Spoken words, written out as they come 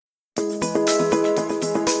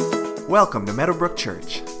Welcome to Meadowbrook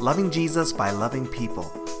Church, loving Jesus by loving people.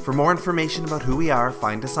 For more information about who we are,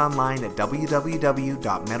 find us online at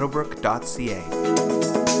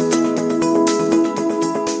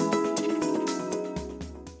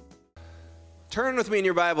www.meadowbrook.ca. Turn with me in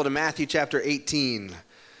your Bible to Matthew chapter 18.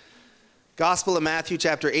 Gospel of Matthew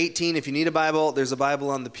chapter 18. If you need a Bible, there's a Bible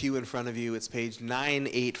on the pew in front of you. It's page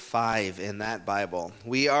 985 in that Bible.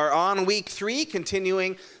 We are on week 3,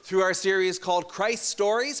 continuing through our series called Christ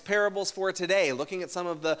Stories, Parables for Today, looking at some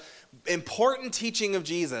of the important teaching of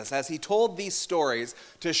Jesus as he told these stories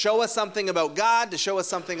to show us something about God, to show us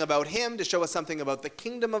something about him, to show us something about the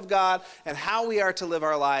kingdom of God and how we are to live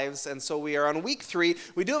our lives. And so we are on week 3.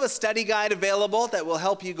 We do have a study guide available that will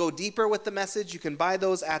help you go deeper with the message. You can buy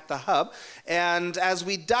those at the hub. And as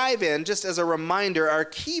we dive in, just as a reminder, our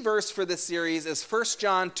key verse for this series is 1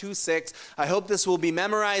 John 2:6. I hope this will be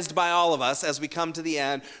memorized by all of us as we come to the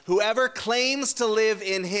end. Whoever claims to live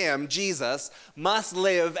in him, Jesus, must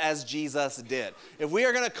live as Jesus did. If we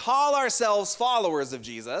are going to call ourselves followers of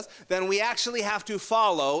Jesus, then we actually have to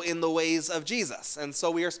follow in the ways of Jesus. And so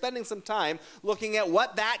we are spending some time looking at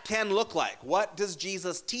what that can look like. What does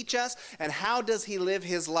Jesus teach us, and how does he live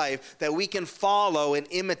his life that we can follow and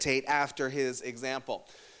imitate after his example?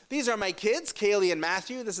 These are my kids, Kaylee and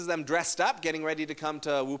Matthew. This is them dressed up, getting ready to come to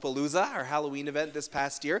Whoopalooza, our Halloween event this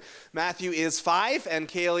past year. Matthew is 5, and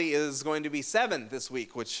Kaylee is going to be 7 this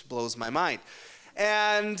week, which blows my mind.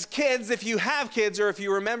 And kids, if you have kids, or if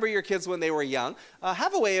you remember your kids when they were young,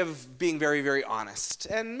 have a way of being very, very honest.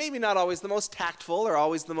 And maybe not always the most tactful or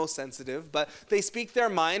always the most sensitive, but they speak their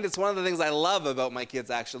mind. It's one of the things I love about my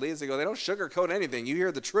kids, actually, is they don't sugarcoat anything. You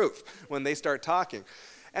hear the truth when they start talking.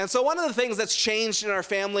 And so one of the things that's changed in our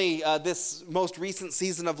family this most recent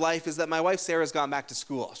season of life is that my wife Sarah's gone back to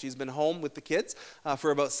school. She's been home with the kids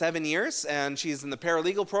for about 7 years, and she's in the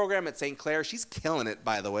paralegal program at St. Clair. She's killing it,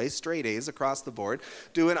 by the way, straight A's across the board,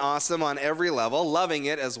 doing awesome on every level, loving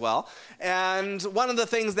it as well. And one of the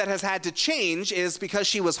things that has had to change is because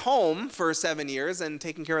she was home for 7 years and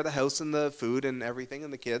taking care of the house and the food and everything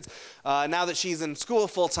and the kids, now that she's in school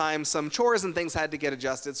full-time, some chores and things had to get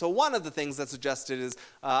adjusted. So one of the things that's adjusted is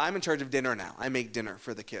I'm in charge of dinner now. I make dinner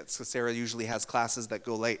for the kids, because Sarah usually has classes that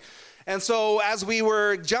go late. And so as we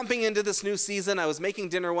were jumping into this new season, I was making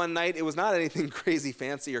dinner one night. It was not anything crazy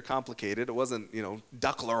fancy or complicated. It wasn't,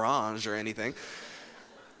 duck l'orange or anything.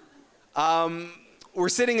 We're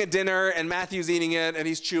sitting at dinner, and Matthew's eating it, and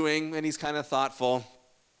he's chewing, and he's kind of thoughtful.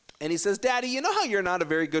 And he says, "Daddy, you know how you're not a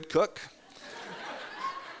very good cook?"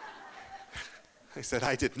 I said,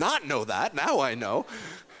 "I did not know that. Now I know."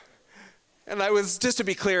 And just to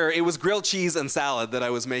be clear, it was grilled cheese and salad that I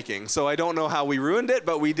was making. So I don't know how we ruined it,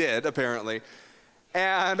 but we did, apparently.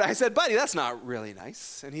 And I said, "Buddy, that's not really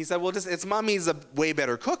nice." And he said, "Well, it's Mommy's a way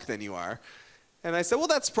better cook than you are." And I said, "Well,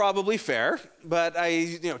 that's probably fair, but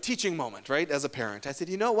teaching moment, right, as a parent." I said,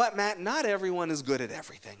 "You know what, Matt? Not everyone is good at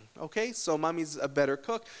everything, okay? So Mommy's a better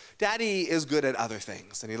cook. Daddy is good at other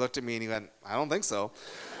things." And he looked at me and he went, "I don't think so."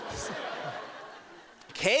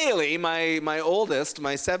 Kaylee, my oldest,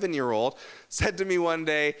 my 7-year-old, said to me one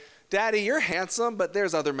day, "Daddy, you're handsome, but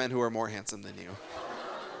there's other men who are more handsome than you."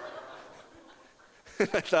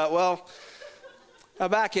 I thought, well, a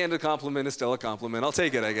backhanded compliment is still a compliment. I'll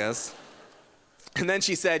take it, I guess. And then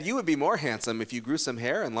she said, "You would be more handsome if you grew some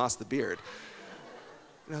hair and lost the beard."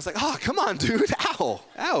 And I was like, "Oh, come on, dude. Ow.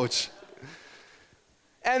 Ouch."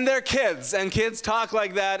 And they're kids, and kids talk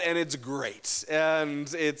like that, and it's great. And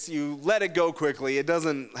you let it go quickly. It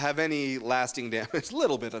doesn't have any lasting damage, a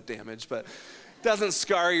little bit of damage, but it doesn't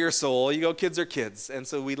scar your soul. Kids are kids. And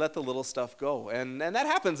so we let the little stuff go. And that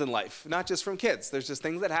happens in life, not just from kids. There's just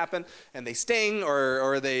things that happen, and they sting,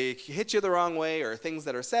 or they hit you the wrong way, or things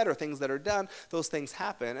that are said, or things that are done. Those things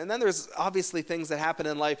happen. And then there's obviously things that happen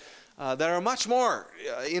in life that are much more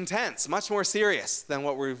intense, much more serious than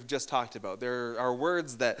what we've just talked about. There are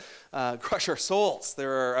words that crush our souls.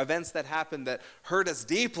 There are events that happen that hurt us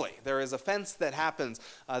deeply. There is offense that happens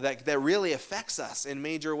that really affects us in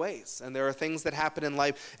major ways. And there are things that happen in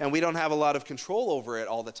life, and we don't have a lot of control over it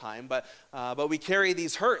all the time, but we carry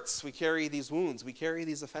these hurts, we carry these wounds, we carry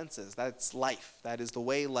these offenses. That's life. That is the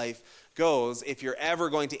way life goes if you're ever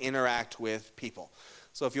going to interact with people.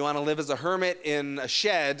 So if you want to live as a hermit in a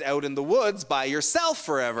shed out in the woods by yourself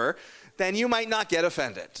forever, then you might not get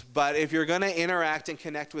offended. But if you're going to interact and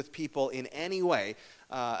connect with people in any way,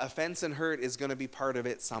 offense and hurt is going to be part of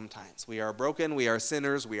it sometimes. We are broken, we are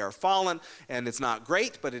sinners, we are fallen, and it's not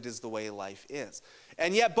great, but it is the way life is.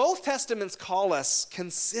 And yet both testaments call us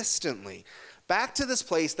consistently back to this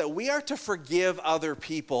place that we are to forgive other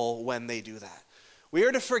people when they do that. We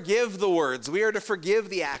are to forgive the words. We are to forgive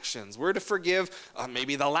the actions. We're to forgive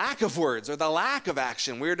maybe the lack of words or the lack of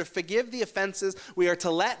action. We are to forgive the offenses. We are to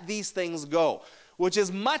let these things go, which is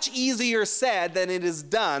much easier said than it is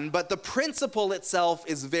done, but the principle itself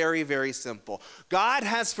is very, very simple. God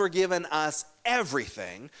has forgiven us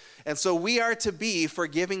everything, and so we are to be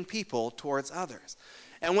forgiving people towards others.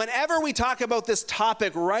 And whenever we talk about this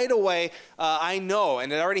topic right away, I know,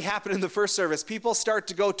 and it already happened in the first service, people start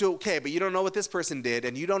to go to, okay, but you don't know what this person did,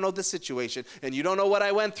 and you don't know this situation, and you don't know what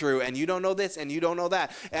I went through, and you don't know this, and you don't know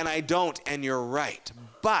that, and I don't, and you're right.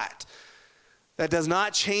 But that does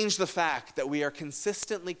not change the fact that we are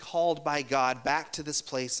consistently called by God back to this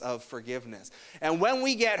place of forgiveness. And when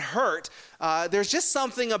we get hurt, there's just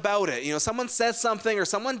something about it. You know, someone says something or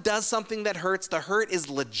someone does something that hurts. The hurt is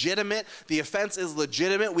legitimate. The offense is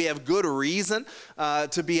legitimate. We have good reason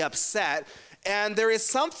to be upset. And there is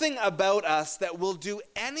something about us that will do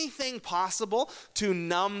anything possible to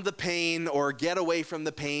numb the pain or get away from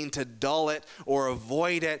the pain, to dull it or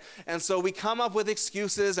avoid it. And so we come up with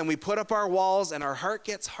excuses and we put up our walls and our heart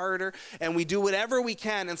gets harder and we do whatever we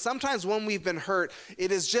can. And sometimes when we've been hurt,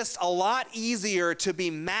 it is just a lot easier to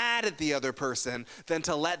be mad at the other person than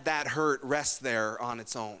to let that hurt rest there on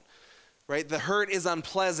its own. Right? The hurt is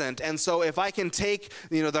unpleasant. And so if I can take,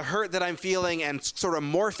 the hurt that I'm feeling and sort of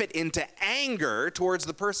morph it into anger towards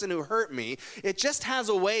the person who hurt me, it just has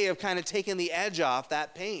a way of kind of taking the edge off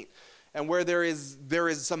that pain. And where there is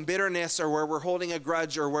some bitterness or where we're holding a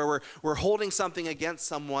grudge or where we're holding something against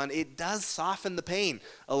someone, it does soften the pain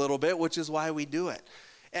a little bit, which is why we do it.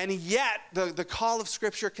 And yet, the call of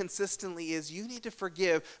Scripture consistently is you need to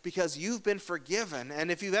forgive because you've been forgiven. And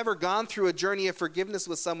if you've ever gone through a journey of forgiveness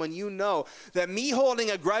with someone, you know that me holding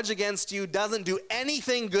a grudge against you doesn't do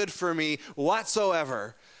anything good for me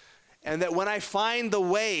whatsoever. And that when I find the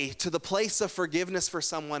way to the place of forgiveness for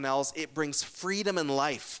someone else, it brings freedom and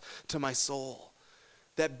life to my soul.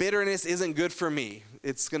 That bitterness isn't good for me.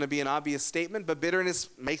 It's going to be an obvious statement, but bitterness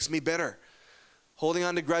makes me bitter. Holding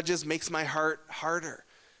on to grudges makes my heart harder.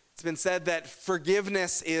 It's been said that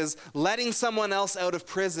forgiveness is letting someone else out of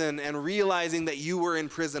prison and realizing that you were in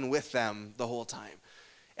prison with them the whole time.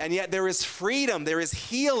 And yet there is freedom, there is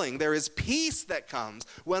healing, there is peace that comes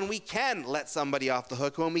when we can let somebody off the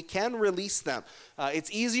hook, when we can release them.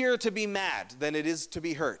 It's easier to be mad than it is to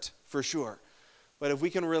be hurt, for sure. But if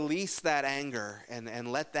we can release that anger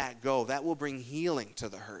and let that go, that will bring healing to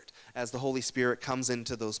the hurt as the Holy Spirit comes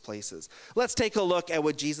into those places. Let's take a look at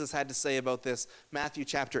what Jesus had to say about this. Matthew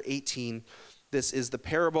chapter 18. This is the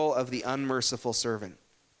parable of the unmerciful servant.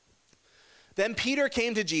 Then Peter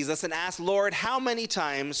came to Jesus and asked, "Lord, how many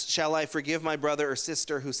times shall I forgive my brother or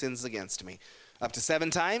sister who sins against me? Up to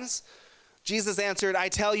 7 times?" Jesus answered, "I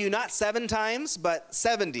tell you, not 7 times, but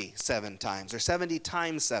 77 times, or 70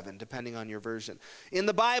 times 7, depending on your version." In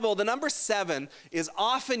the Bible, the number 7 is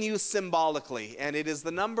often used symbolically, and it is the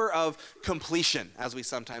number of completion, as we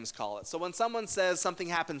sometimes call it. So when someone says something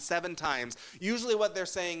happened 7 times, usually what they're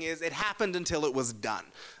saying is it happened until it was done.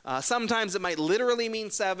 Sometimes it might literally mean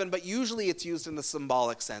 7, but usually it's used in the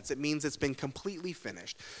symbolic sense. It means it's been completely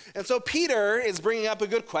finished. And so Peter is bringing up a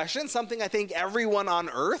good question, something I think everyone on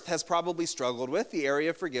earth has probably struggled with, the area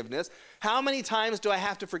of forgiveness. How many times do I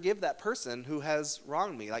have to forgive that person who has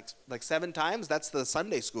wronged me? Like 7 times? That's the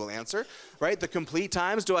Sunday school answer, right? The complete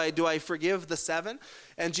times. Do I forgive the 7?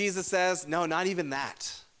 And Jesus says, no, not even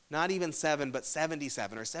that. Not even 7, but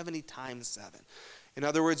 77 or 70 times 7. In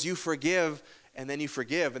other words, you forgive, and then you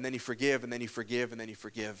forgive, and then you forgive, and then you forgive, and then you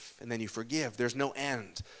forgive, and then you forgive. There's no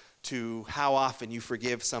end to how often you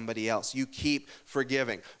forgive somebody else. You keep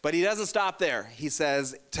forgiving. But he doesn't stop there. He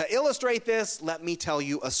says, to illustrate this, let me tell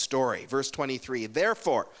you a story. Verse 23,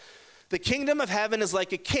 "Therefore, the kingdom of heaven is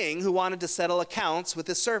like a king who wanted to settle accounts with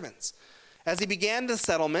his servants. As he began the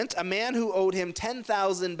settlement, a man who owed him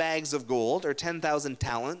 10,000 bags of gold, or 10,000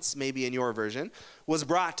 talents, maybe in your version, was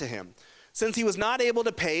brought to him. Since he was not able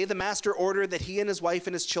to pay, the master ordered that he and his wife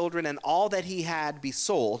and his children and all that he had be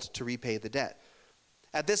sold to repay the debt.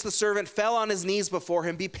 At this, the servant fell on his knees before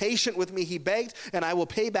him. 'Be patient with me,' he begged, 'and I will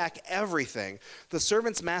pay back everything.' The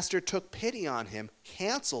servant's master took pity on him,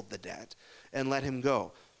 canceled the debt, and let him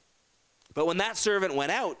go. But when that servant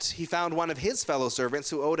went out, he found one of his fellow servants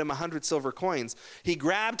who owed him 100 silver coins. He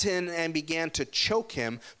grabbed him and began to choke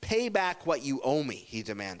him. 'Pay back what you owe me,' he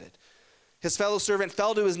demanded. His fellow servant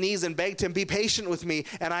fell to his knees and begged him, 'Be patient with me,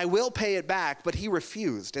 and I will pay it back.' But he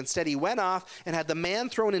refused. Instead, he went off and had the man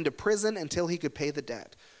thrown into prison until he could pay the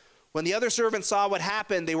debt. When the other servants saw what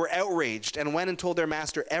happened, they were outraged and went and told their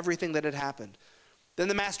master everything that had happened. Then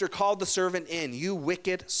the master called the servant in. 'You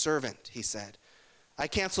wicked servant,' he said. I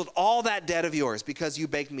canceled all that debt of yours because you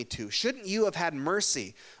begged me to. Shouldn't you have had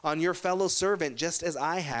mercy on your fellow servant just as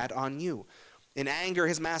I had on you?" In anger,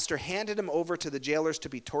 his master handed him over to the jailers to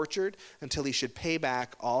be tortured until he should pay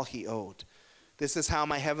back all he owed. This is how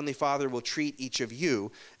my heavenly Father will treat each of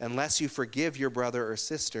you unless you forgive your brother or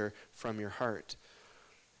sister from your heart.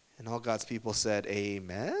 And all God's people said,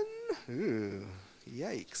 "Amen?" Ooh,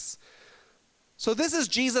 yikes. So this is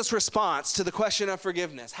Jesus' response to the question of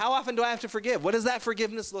forgiveness. How often do I have to forgive? What does that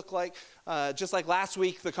forgiveness look like? Just like last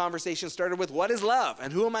week, the conversation started with, what is love?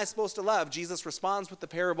 And who am I supposed to love? Jesus responds with the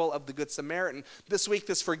parable of the Good Samaritan. This week,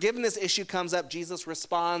 this forgiveness issue comes up. Jesus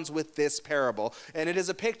responds with this parable. And it is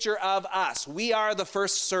a picture of us. We are the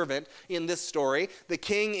first servant in this story. The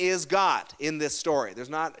king is God in this story. There's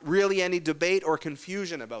not really any debate or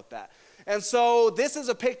confusion about that. And so this is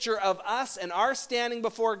a picture of us and our standing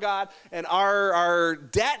before God and our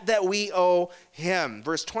debt that we owe him.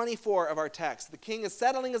 Verse 24 of our text. The king is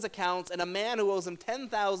settling his accounts, and a man who owes him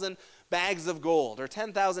 10,000 bags of gold, or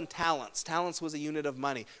 10,000 talents. Talents was a unit of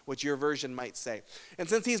money, which your version might say. And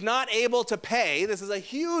since he's not able to pay, this is a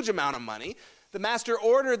huge amount of money, the master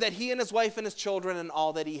ordered that he and his wife and his children and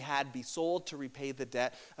all that he had be sold to repay the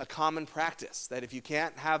debt, a common practice, that if you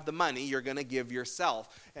can't have the money, you're going to give yourself.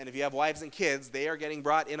 And if you have wives and kids, they are getting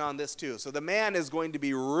brought in on this too. So the man is going to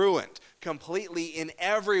be ruined completely in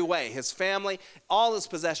every way, his family, all his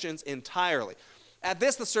possessions entirely. At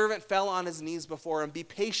this, the servant fell on his knees before him. "Be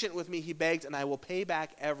patient with me," he begged, "and I will pay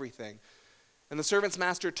back everything." And the servant's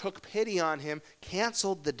master took pity on him,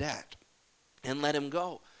 canceled the debt, and let him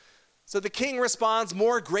go. So the king responds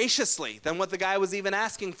more graciously than what the guy was even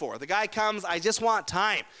asking for. The guy comes, "I just want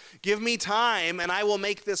time. Give me time and I will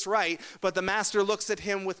make this right." But the master looks at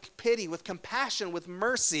him with pity, with compassion, with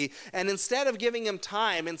mercy. And instead of giving him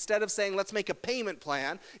time, instead of saying, "Let's make a payment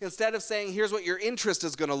plan," instead of saying, "Here's what your interest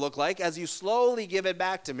is going to look like as you slowly give it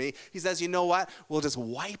back to me," he says, "You know what? We'll just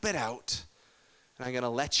wipe it out and I'm going to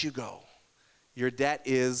let you go. Your debt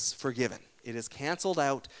is forgiven. It is canceled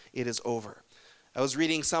out. It is over." I was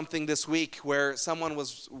reading something this week where someone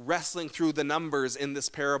was wrestling through the numbers in this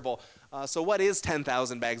parable. So what is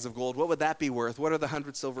 10,000 bags of gold? What would that be worth? What are the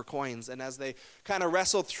 100 silver coins? And as they kind of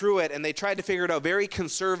wrestled through it, and they tried to figure it out very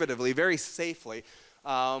conservatively, very safely,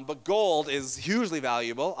 but gold is hugely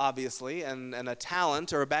valuable, obviously, and a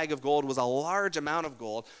talent or a bag of gold was a large amount of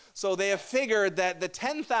gold. So they have figured that the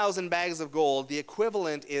 10,000 bags of gold, the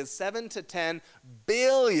equivalent is $7 to $10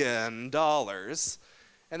 billion.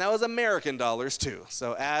 And that was American dollars too.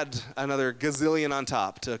 So add another gazillion on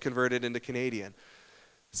top to convert it into Canadian.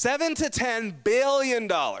 $7 to $10 billion.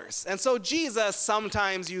 And so Jesus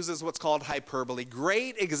sometimes uses what's called hyperbole,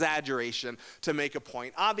 great exaggeration to make a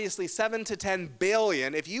point. Obviously, $7 to $10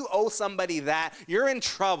 billion, if you owe somebody that, you're in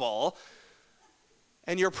trouble,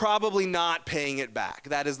 and you're probably not paying it back.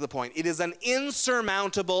 That is the point. It is an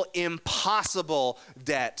insurmountable, impossible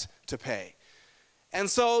debt to pay. And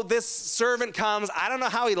so this servant comes. I don't know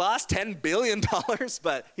how he lost $10 billion,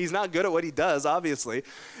 but he's not good at what he does, obviously.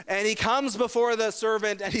 And he comes before the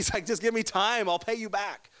servant, and he's like, "Just give me time. I'll pay you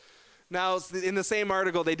back." Now, in the same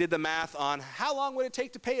article, they did the math on how long would it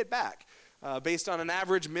take to pay it back, based on an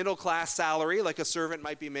average middle-class salary, like a servant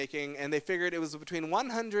might be making, and they figured it was between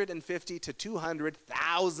 150 to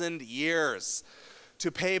 200,000 years to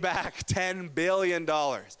pay back $10 billion.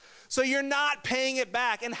 So you're not paying it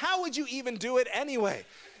back. And how would you even do it anyway?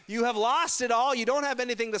 You have lost it all. You don't have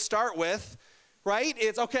anything to start with, right?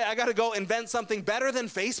 It's okay, I got to go invent something better than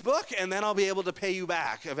Facebook, and then I'll be able to pay you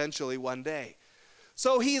back eventually one day.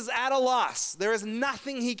 So he's at a loss. There is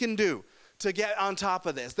nothing he can do to get on top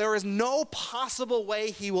of this. There is no possible way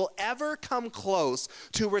he will ever come close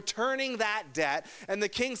to returning that debt. And the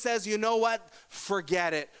king says, "You know what?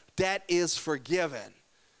 Forget it. Debt is forgiven."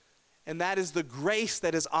 And that is the grace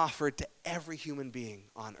that is offered to every human being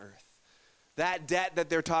on earth. That debt that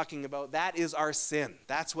they're talking about, that is our sin.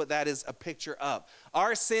 That's what that is a picture of.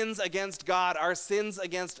 Our sins against God, our sins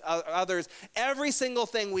against others, every single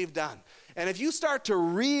thing we've done. And if you start to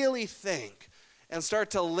really think and start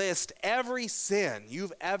to list every sin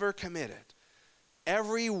you've ever committed,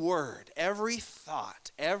 every word, every thought,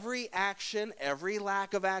 every action, every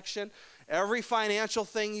lack of action, every financial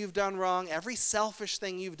thing you've done wrong, every selfish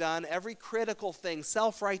thing you've done, every critical thing,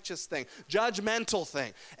 self-righteous thing, judgmental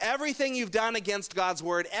thing, everything you've done against God's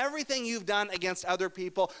word, everything you've done against other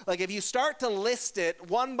people, like if you start to list it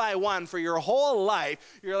one by one for your whole life,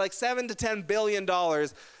 you're like $7 to $10 billion.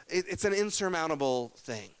 It's an insurmountable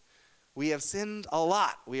thing. We have sinned a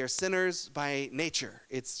lot. We are sinners by nature.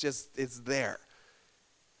 It's there.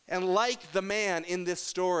 And like the man in this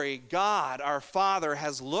story, God, our Father,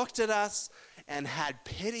 has looked at us and had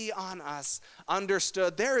pity on us,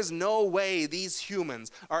 understood there is no way these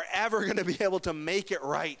humans are ever going to be able to make it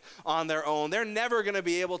right on their own. They're never going to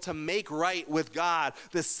be able to make right with God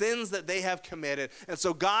the sins that they have committed. And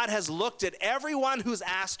so God has looked at everyone who's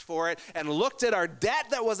asked for it and looked at our debt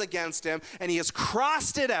that was against him, and he has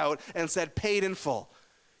crossed it out and said, paid in full.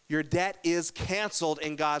 Your debt is canceled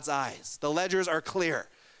in God's eyes. The ledgers are clear.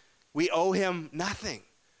 We owe him nothing.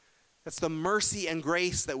 That's the mercy and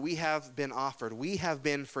grace that we have been offered. We have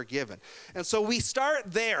been forgiven. And so we start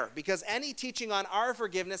there because any teaching on our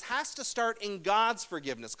forgiveness has to start in God's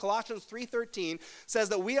forgiveness. Colossians 3:13 says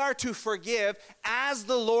that we are to forgive as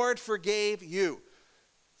the Lord forgave you.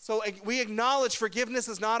 So we acknowledge forgiveness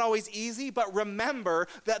is not always easy, but remember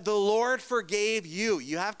that the Lord forgave you.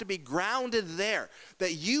 You have to be grounded there,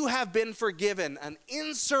 that you have been forgiven an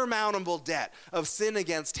insurmountable debt of sin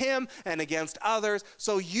against him and against others.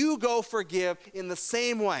 So you go forgive in the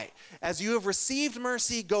same way. As you have received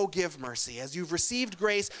mercy, go give mercy. As you've received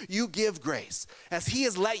grace, you give grace. As he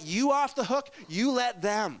has let you off the hook, you let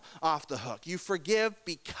them off the hook. You forgive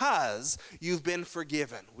because you've been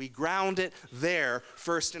forgiven. We ground it there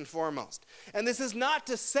first and foremost. And this is not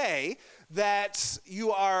to say that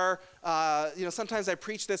you are, sometimes I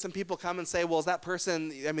preach this and people come and say, well, is that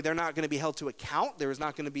person, they're not going to be held to account. There is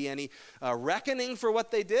not going to be any reckoning for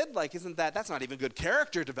what they did. Like, that's not even good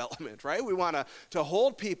character development, right? We want to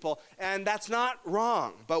hold people, and that's not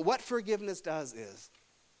wrong. But what forgiveness does is,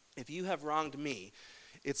 if you have wronged me,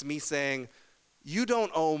 it's me saying, you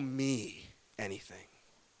don't owe me anything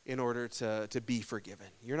in order to be forgiven.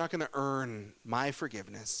 You're not going to earn my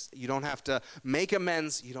forgiveness. You don't have to make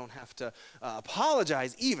amends. You don't have to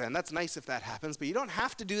apologize even. That's nice if that happens, but you don't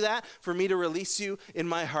have to do that for me to release you in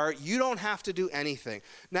my heart. You don't have to do anything.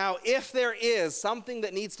 Now, if there is something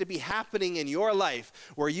that needs to be happening in your life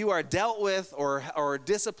where you are dealt with or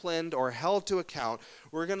disciplined or held to account,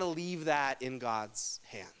 we're going to leave that in God's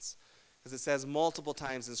hands. Because it says multiple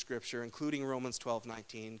times in Scripture, including Romans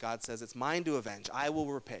 12:19, God says, it's mine to avenge. I will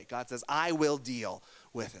repay. God says, I will deal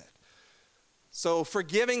with it. So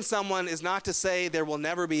forgiving someone is not to say there will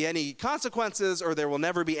never be any consequences or there will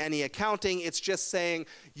never be any accounting. It's just saying,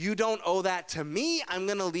 you don't owe that to me. I'm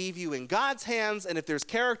going to leave you in God's hands. And if there's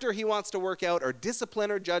character he wants to work out or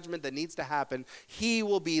discipline or judgment that needs to happen, he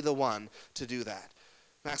will be the one to do that.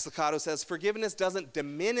 Max Lucado says, forgiveness doesn't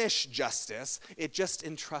diminish justice, it just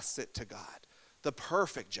entrusts it to God, the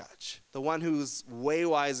perfect judge, the one who's way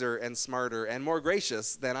wiser and smarter and more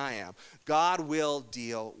gracious than I am. God will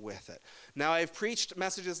deal with it. Now, I've preached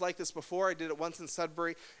messages like this before. I did it once in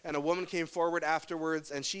Sudbury, and a woman came forward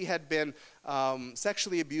afterwards, and she had been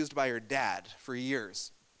sexually abused by her dad for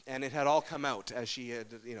years. And it had all come out as she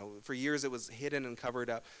had, for years it was hidden and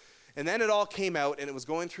covered up. And then it all came out, and it was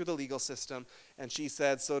going through the legal system, and she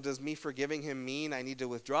said, so does me forgiving him mean I need to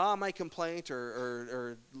withdraw my complaint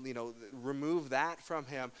or remove that from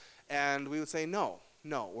him? And we would say, no,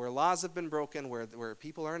 where laws have been broken, where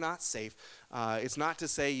people are not safe, it's not to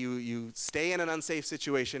say you stay in an unsafe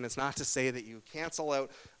situation. It's not to say that you cancel out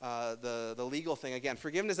the legal thing. Again,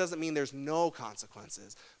 forgiveness doesn't mean there's no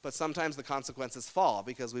consequences, but sometimes the consequences fall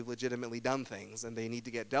because we've legitimately done things and they need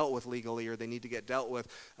to get dealt with legally or they need to get dealt with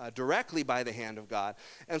directly by the hand of God.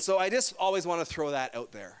 And so I just always want to throw that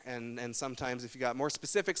out there. And sometimes if you got more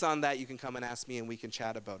specifics on that, you can come and ask me and we can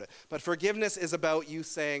chat about it. But forgiveness is about you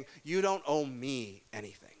saying, you don't owe me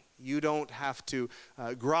anything. You don't have to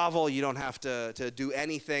grovel. You don't have to do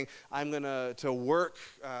anything. I'm going to work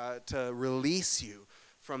to release you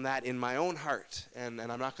from that in my own heart. And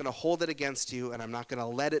I'm not going to hold it against you, and I'm not going to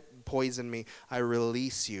let it poison me. I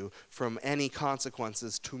release you from any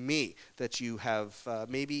consequences to me that you have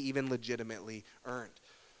maybe even legitimately earned.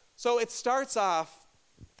 So it starts off,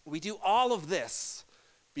 we do all of this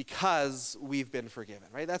because we've been forgiven,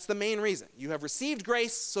 right? That's the main reason. You have received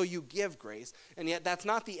grace, so you give grace. And yet that's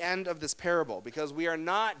not the end of this parable, because we are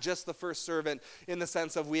not just the first servant in the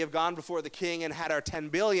sense of we have gone before the king and had our 10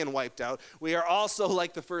 billion wiped out. We are also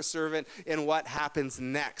like the first servant in what happens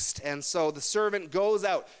next. And so the servant goes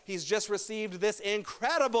out. He's just received this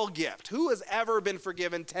incredible gift. Who has ever been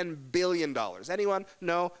forgiven $10 billion? Anyone?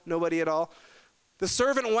 No? Nobody at all? The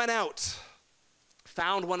servant went out,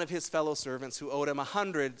 found one of his fellow servants who owed him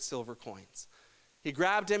 100 silver coins. He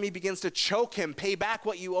grabbed him, he begins to choke him. Pay back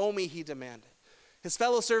what you owe me, he demanded. His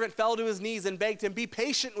fellow servant fell to his knees and begged him, be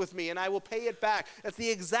patient with me and I will pay it back. That's the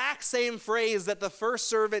exact same phrase that the first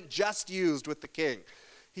servant just used with the king.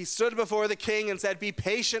 He stood before the king and said, "Be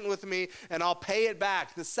patient with me and I'll pay it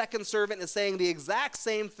back." The second servant is saying the exact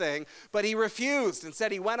same thing, but he refused.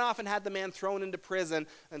 Instead, he went off and had the man thrown into prison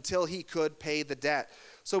until he could pay the debt.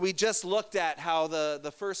 So we just looked at how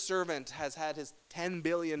the first servant has had his $10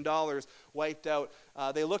 billion wiped out.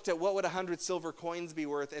 They looked at what would 100 silver coins be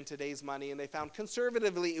worth in today's money, and they found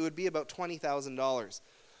conservatively it would be about $20,000.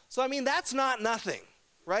 So, I mean, that's not nothing,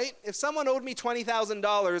 right? If someone owed me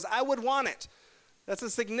 $20,000, I would want it. That's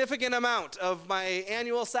a significant amount of my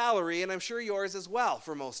annual salary, and I'm sure yours as well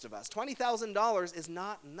for most of us. $20,000 is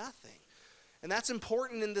not nothing. And that's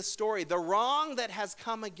important in this story. The wrong that has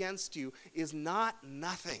come against you is not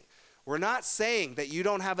nothing. We're not saying that you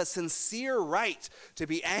don't have a sincere right to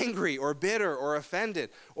be angry or bitter or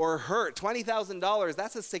offended or hurt. $20,000,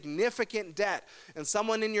 that's a significant debt. And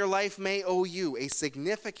someone in your life may owe you a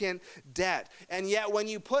significant debt. And yet when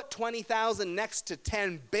you put $20,000 next to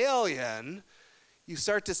 $10 billion, you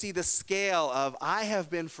start to see the scale of, I have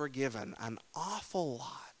been forgiven an awful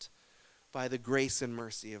lot by the grace and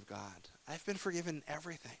mercy of God. I've been forgiven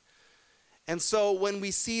everything. And so when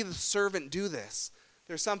we see the servant do this,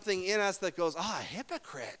 there's something in us that goes,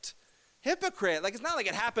 hypocrite. Hypocrite. Like, it's not like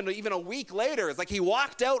it happened even a week later. It's like he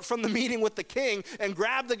walked out from the meeting with the king and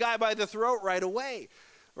grabbed the guy by the throat right away.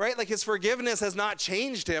 Right? Like, his forgiveness has not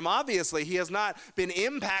changed him. Obviously, he has not been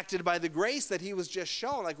impacted by the grace that he was just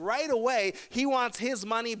shown. Like, right away, he wants his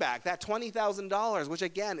money back, that $20,000, which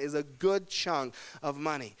again is a good chunk of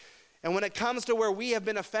money. And when it comes to where we have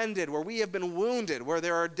been offended, where we have been wounded, where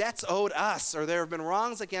there are debts owed us, or there have been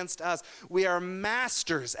wrongs against us, we are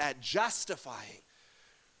masters at justifying.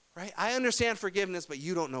 Right? I understand forgiveness, but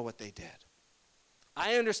you don't know what they did.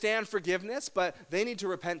 I understand forgiveness, but they need to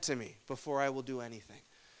repent to me before I will do anything.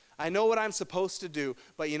 I know what I'm supposed to do,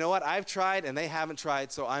 but you know what? I've tried and they haven't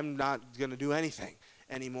tried, so I'm not going to do anything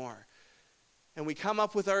anymore. And we come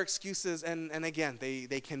up with our excuses, and again,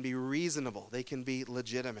 they can be reasonable. They can be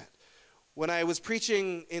legitimate. When I was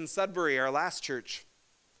preaching in Sudbury, our last church,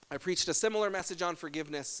 I preached a similar message on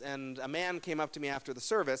forgiveness, and a man came up to me after the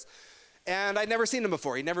service, and I'd never seen him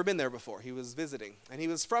before. He'd never been there before. He was visiting. And he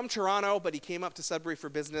was from Toronto, but he came up to Sudbury for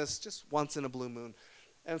business just once in a blue moon.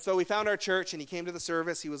 And so we found our church, and he came to the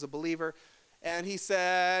service. He was a believer. And he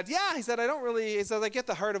said, I get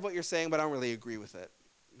the heart of what you're saying, but I don't really agree with it.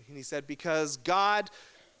 And he said, because God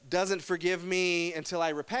doesn't forgive me until I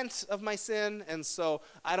repent of my sin, and so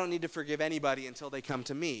I don't need to forgive anybody until they come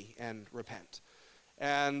to me and repent.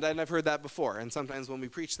 And I've heard that before. And sometimes when we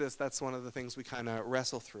preach this, that's one of the things we kind of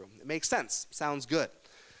wrestle through. It makes sense. Sounds good.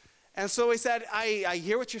 And so he said, I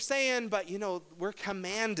hear what you're saying, but, we're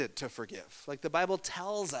commanded to forgive. Like the Bible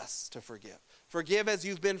tells us to forgive. Forgive as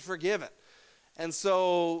you've been forgiven. And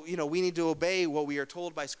so, we need to obey what we are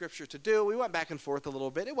told by Scripture to do. We went back and forth a little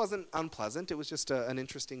bit. It wasn't unpleasant. It was just an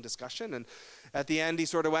interesting discussion. And at the end, he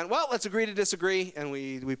sort of went, well, let's agree to disagree. And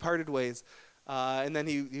we parted ways. And then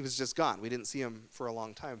he was just gone. We didn't see him for a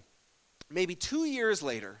long time. Maybe 2 years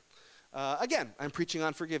later, again, I'm preaching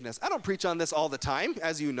on forgiveness. I don't preach on this all the time,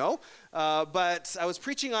 as you know, but I was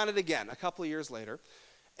preaching on it again a couple of years later.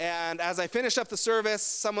 And as I finished up the service,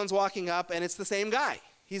 someone's walking up, and it's the same guy.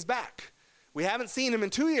 He's back. We haven't seen him in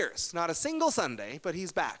 2 years, not a single Sunday, but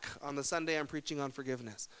he's back on the Sunday I'm preaching on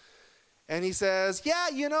forgiveness. And he says,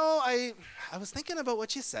 I was thinking about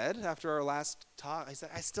what you said after our last talk. I said,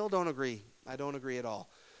 I still don't agree. I don't agree at all.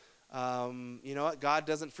 You know what? God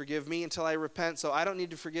doesn't forgive me until I repent, so I don't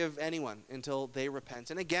need to forgive anyone until they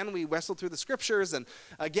repent. And again, we wrestled through the scriptures, and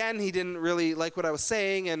again, he didn't really like what I was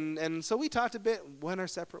saying, and so we talked a bit, went our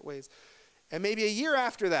separate ways. And maybe a year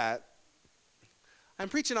after that, I'm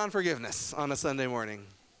preaching on forgiveness on a Sunday morning.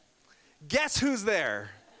 Guess who's there?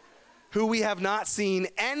 Who we have not seen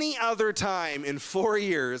any other time in 4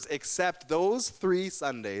 years except those 3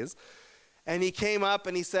 Sundays. And he came up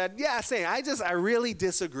and he said, I really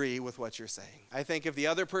disagree with what you're saying. I think if the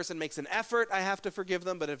other person makes an effort, I have to forgive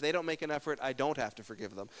them. But if they don't make an effort, I don't have to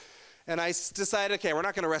forgive them. And I decided, we're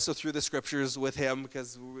not going to wrestle through the scriptures with him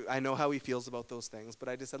because I know how he feels about those things. But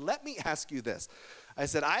I just said, let me ask you this. I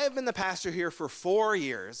said, I have been the pastor here for 4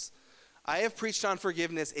 years. I have preached on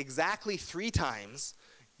forgiveness exactly 3 times.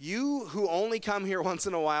 You who only come here once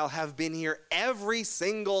in a while have been here every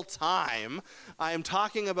single time I am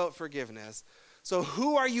talking about forgiveness. So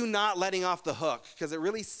who are you not letting off the hook? Because it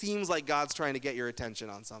really seems like God's trying to get your attention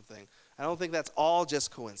on something. I don't think that's all just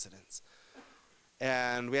coincidence.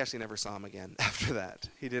 And we actually never saw him again after that.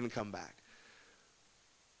 He didn't come back.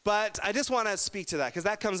 But I just want to speak to that because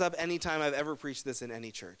that comes up anytime I've ever preached this in any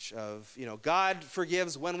church of, God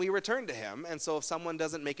forgives when we return to him. And so if someone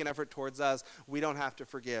doesn't make an effort towards us, we don't have to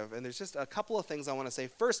forgive. And there's just a couple of things I want to say.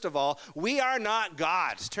 First of all, we are not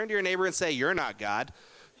God. Turn to your neighbor and say, you're not God.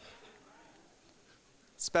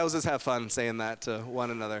 Spouses have fun saying that to one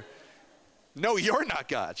another. No, you're not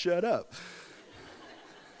God. Shut up.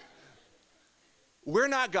 We're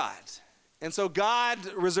not God. And so God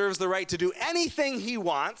reserves the right to do anything he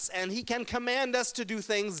wants, and he can command us to do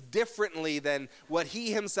things differently than what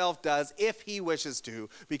he himself does if he wishes to,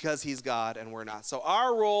 because he's God and we're not. So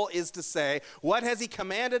our role is to say, what has he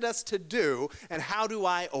commanded us to do, and how do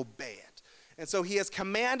I obey it? And so he has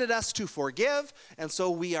commanded us to forgive, and so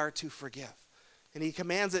we are to forgive. And he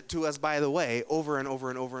commands it to us, by the way, over and over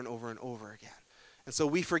and over and over and over again. And so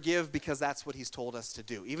we forgive because that's what he's told us to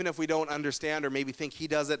do, even if we don't understand or maybe think he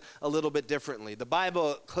does it a little bit differently. The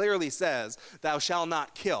Bible clearly says, thou shalt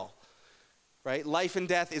not kill, right? Life and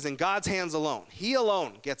death is in God's hands alone. He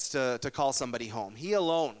alone gets to call somebody home. He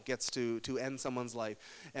alone gets to end someone's life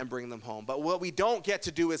and bring them home. But what we don't get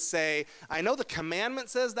to do is say, I know the commandment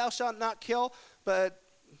says thou shalt not kill, but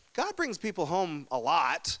God brings people home a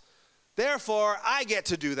lot. Therefore, I get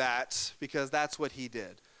to do that because that's what he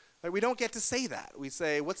did. We don't get to say that. We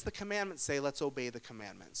say, what's the commandment say? Let's obey the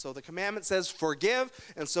commandment. So the commandment says forgive,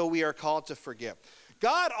 and so we are called to forgive.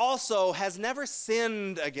 God also has never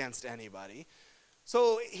sinned against anybody.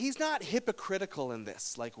 So he's not hypocritical in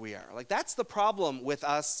this like we are. Like that's the problem with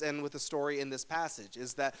us and with the story in this passage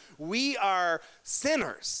is that we are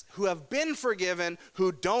sinners who have been forgiven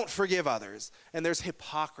who don't forgive others. And there's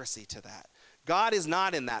hypocrisy to that. God is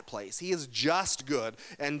not in that place. He is just good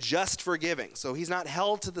and just forgiving. So he's not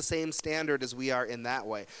held to the same standard as we are in that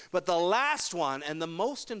way. But the last one and the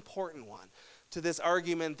most important one to this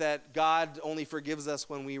argument that God only forgives us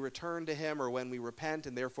when we return to him or when we repent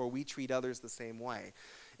and therefore we treat others the same way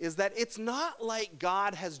is that it's not like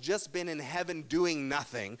God has just been in heaven doing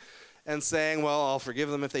nothing and saying, well, I'll forgive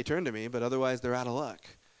them if they turn to me, but otherwise they're out of luck.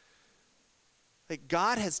 Like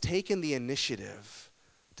God has taken the initiative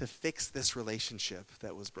to fix this relationship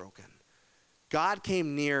that was broken. God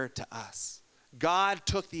came near to us. God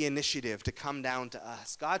took the initiative to come down to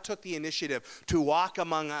us. God took the initiative to walk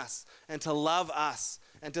among us and to love us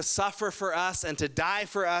and to suffer for us and to die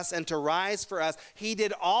for us and to rise for us. He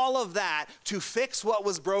did all of that to fix what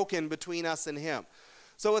was broken between us and him.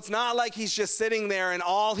 So it's not like he's just sitting there and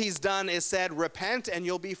all he's done is said, repent and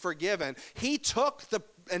you'll be forgiven. He took the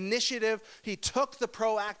initiative, he took the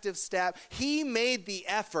proactive step, he made the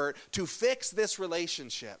effort to fix this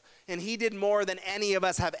relationship. And he did more than any of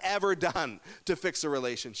us have ever done to fix a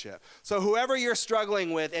relationship. So whoever you're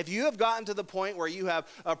struggling with, if you have gotten to the point where you have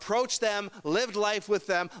approached them, lived life with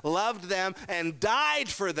them, loved them, and died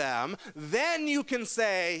for them, then you can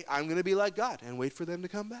say, I'm going to be like God and wait for them to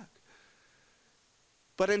come back.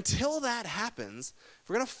 But until that happens, if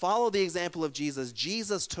we're going to follow the example of Jesus,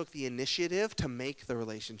 Jesus took the initiative to make the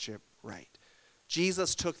relationship right.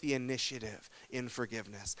 Jesus took the initiative in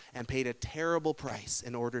forgiveness and paid a terrible price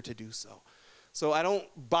in order to do so. So I don't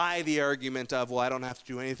buy the argument of, well, I don't have to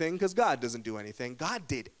do anything because God doesn't do anything. God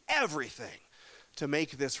did everything to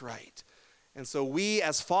make this right. And so we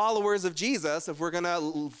as followers of Jesus, if we're going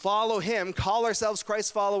to follow him, call ourselves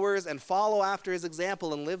Christ followers and follow after his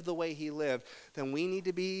example and live the way he lived, then we need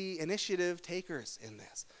to be initiative takers in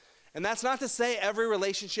this. And that's not to say every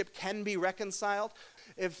relationship can be reconciled.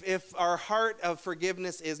 If our heart of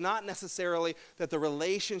forgiveness is not necessarily that the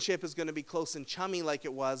relationship is going to be close and chummy like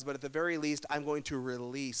it was, but at the very least, I'm going to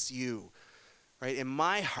release you, right? In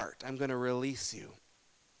my heart, I'm going to release you.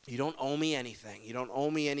 You don't owe me anything. You don't owe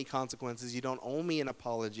me any consequences. You don't owe me an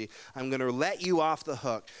apology. I'm going to let you off the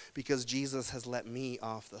hook because Jesus has let me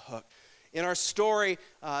off the hook. In our story,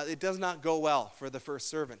 it does not go well for the first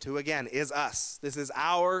servant, who again is us. This is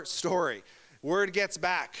our story. Word gets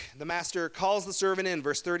back. The master calls the servant in,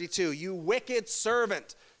 verse 32. You wicked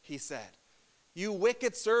servant, he said. You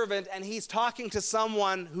wicked servant, and he's talking to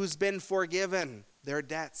someone who's been forgiven their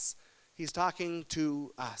debts. He's talking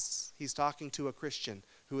to us. He's talking to a Christian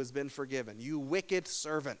who has been forgiven. You wicked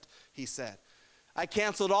servant, he said. I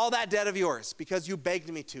canceled all that debt of yours because you begged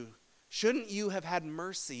me to. Shouldn't you have had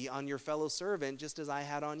mercy on your fellow servant just as I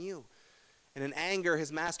had on you? And in anger,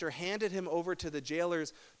 his master handed him over to the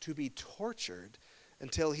jailers to be tortured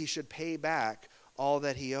until he should pay back all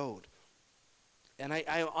that he owed. And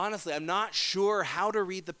I honestly, I'm not sure how to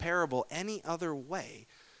read the parable any other way,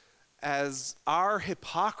 as our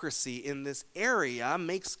hypocrisy in this area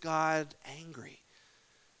makes God angry.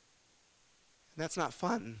 And that's not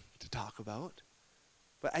fun to talk about.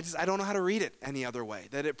 But I don't know how to read it any other way.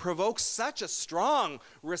 That it provokes such a strong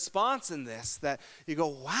response in this that you go,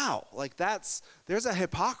 wow, like there's a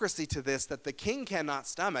hypocrisy to this that the king cannot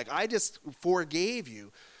stomach. I just forgave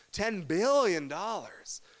you $10 billion.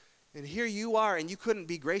 And here you are, and you couldn't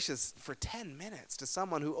be gracious for 10 minutes to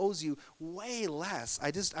someone who owes you way less.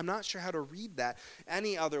 I'm not sure how to read that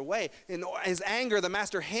any other way. In his anger, the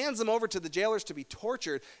master hands him over to the jailers to be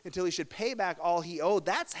tortured until he should pay back all he owed.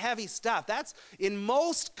 That's heavy stuff. That's, in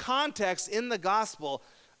most contexts in the gospel,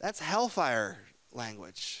 that's hellfire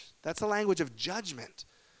language. That's the language of judgment.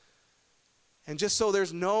 And just so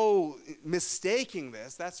there's no mistaking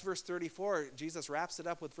this, that's verse 34. Jesus wraps it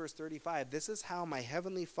up with verse 35. This is how my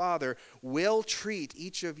heavenly Father will treat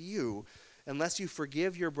each of you unless you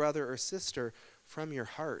forgive your brother or sister from your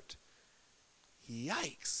heart.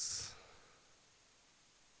 Yikes.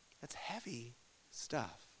 That's heavy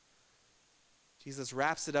stuff. Jesus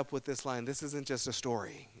wraps it up with this line. This isn't just a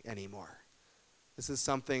story anymore. This is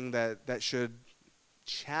something that should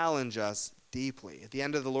challenge us deeply. At the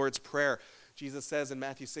end of the Lord's Prayer, Jesus says in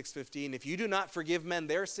Matthew 6:15, if you do not forgive men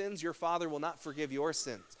their sins, your Father will not forgive your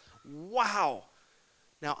sins. Wow.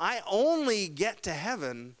 Now, I only get to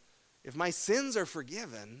heaven if my sins are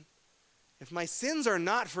forgiven. If my sins are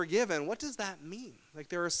not forgiven, what does that mean? Like,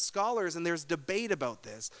 there are scholars, and there's debate about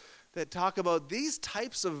this, that talk about these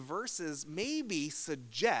types of verses maybe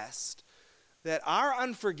suggest that our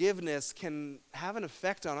unforgiveness can have an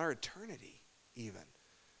effect on our eternity even.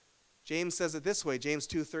 James says it this way, James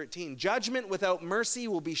 2:13, judgment without mercy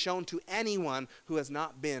will be shown to anyone who has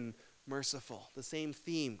not been merciful. The same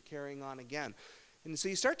theme carrying on again. And so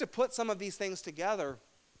you start to put some of these things together,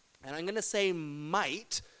 and I'm going to say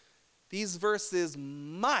might. These verses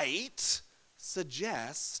might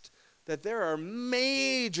suggest that there are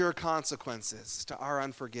major consequences to our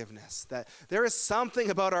unforgiveness, that there is something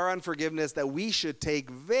about our unforgiveness that we should take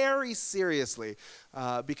very seriously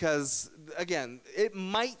because, again, it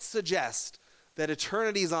might suggest that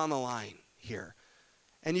eternity is on the line here.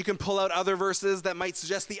 And you can pull out other verses that might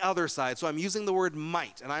suggest the other side. So I'm using the word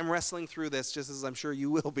might, and I'm wrestling through this just as I'm sure you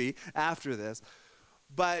will be after this.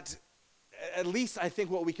 But at least I think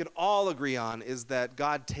what we can all agree on is that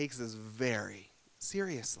God takes this very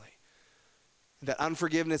seriously. That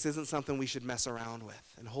unforgiveness isn't something we should mess around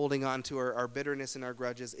with. And holding on to our bitterness and our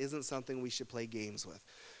grudges isn't something we should play games with.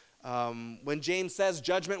 When James says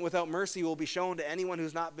judgment without mercy will be shown to anyone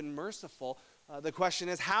who's not been merciful, the question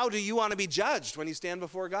is, how do you want to be judged when you stand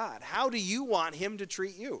before God? How do you want him to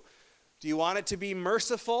treat you? Do you want it to be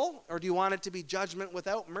merciful, or do you want it to be judgment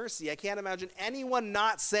without mercy? I can't imagine anyone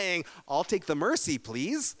not saying, I'll take the mercy,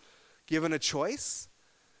 please, given a choice.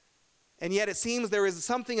 And yet it seems there is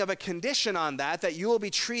something of a condition on that you will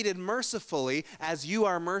be treated mercifully as you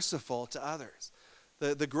are merciful to others.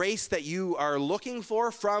 The grace that you are looking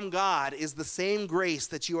for from God is the same grace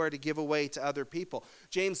that you are to give away to other people.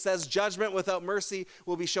 James says judgment without mercy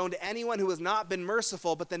will be shown to anyone who has not been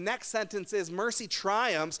merciful. But the next sentence is mercy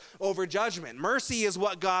triumphs over judgment. Mercy is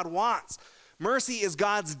what God wants. Mercy is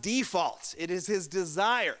God's default. It is his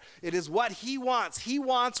desire. It is what he wants. He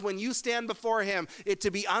wants, when you stand before him, it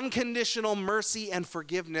to be unconditional mercy and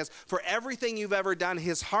forgiveness for everything you've ever done.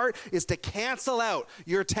 His heart is to cancel out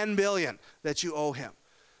your $10 billion that you owe him.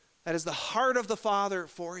 That is the heart of the Father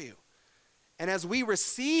for you. And as we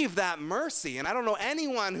receive that mercy, and I don't know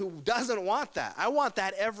anyone who doesn't want that. I want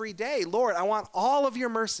that every day. Lord, I want all of your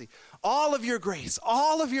mercy, all of your grace,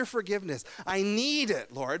 all of your forgiveness. I need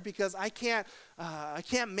it, Lord, because I can't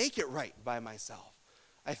make it right by myself.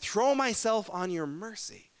 I throw myself on your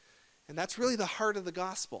mercy. And that's really the heart of the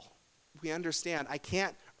gospel. We understand I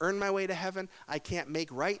can't earn my way to heaven. I can't make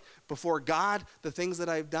right before God the things that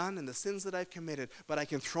I've done and the sins that I've committed, but I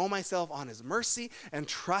can throw myself on his mercy and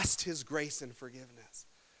trust his grace and forgiveness.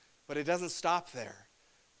 But it doesn't stop there,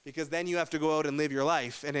 because then you have to go out and live your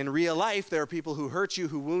life. And in real life, there are people who hurt you,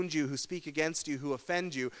 who wound you, who speak against you, who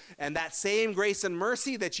offend you. And that same grace and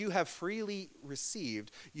mercy that you have freely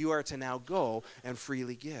received, you are to now go and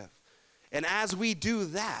freely give. And as we do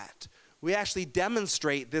that, we actually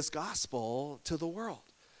demonstrate this gospel to the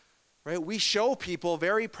world, right? We show people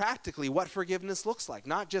very practically what forgiveness looks like,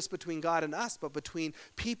 not just between God and us, but between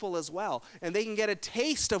people as well. And they can get a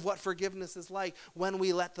taste of what forgiveness is like when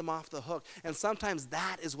we let them off the hook. And sometimes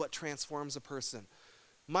that is what transforms a person,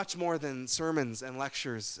 much more than sermons and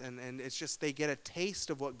lectures. And it's just they get a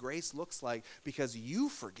taste of what grace looks like because you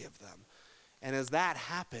forgive them. And as that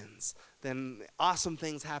happens, then awesome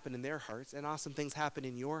things happen in their hearts and awesome things happen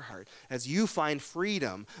in your heart as you find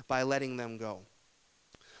freedom by letting them go.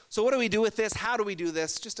 So what do we do with this? How do we do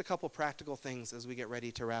this? Just a couple practical things as we get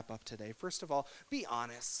ready to wrap up today. First of all, be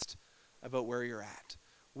honest about where you're at.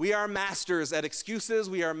 We are masters at excuses.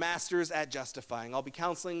 We are masters at justifying. I'll be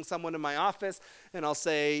counseling someone in my office, and I'll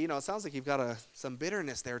say, it sounds like you've got some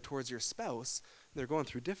bitterness there towards your spouse. They're going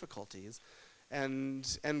through difficulties. And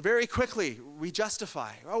very quickly, we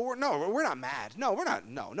justify. Oh, we're not mad. No, we're not.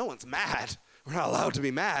 No one's mad. We're not allowed to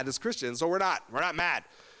be mad as Christians, so we're not mad.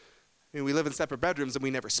 I mean, we live in separate bedrooms and we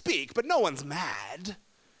never speak, but no one's mad.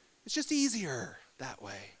 It's just easier that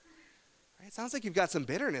way. Right? It sounds like you've got some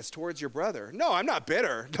bitterness towards your brother. No, I'm not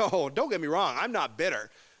bitter. No, don't get me wrong. I'm not bitter.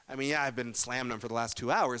 I mean, yeah, I've been slamming him for the last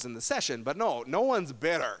 2 hours in the session, but no one's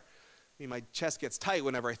bitter. I mean, my chest gets tight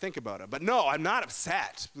whenever I think about it. But no, I'm not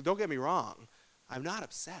upset. Don't get me wrong. I'm not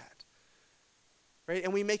upset. Right?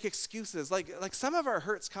 And we make excuses. Like some of our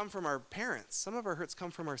hurts come from our parents. Some of our hurts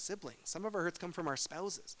come from our siblings. Some of our hurts come from our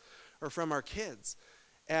spouses or from our kids.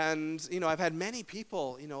 And, I've had many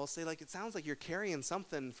people, say, it sounds like you're carrying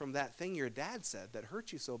something from that thing your dad said that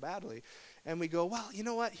hurt you so badly. And we go, well, you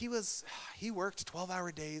know what? He worked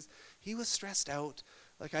 12-hour days. He was stressed out.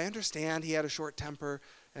 I understand he had a short temper.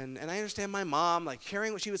 And I understand my mom,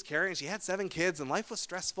 carrying what she was carrying. She had 7 kids and life was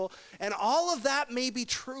stressful. And all of that may be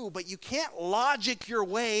true, but you can't logic your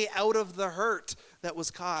way out of the hurt that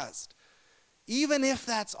was caused. Even if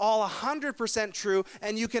that's all 100% true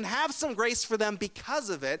and you can have some grace for them because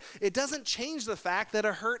of it, it doesn't change the fact that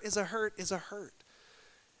a hurt is a hurt is a hurt.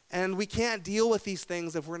 And we can't deal with these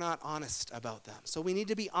things if we're not honest about them. So we need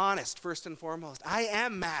to be honest first and foremost. I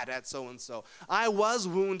am mad at so-and-so. I was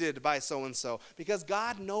wounded by so-and-so because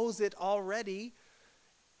God knows it already.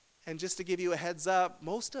 And just to give you a heads up,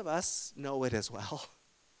 most of us know it as well.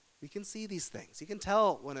 We can see these things. You can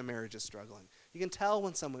tell when a marriage is struggling. You can tell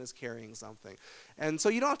when someone is carrying something. And so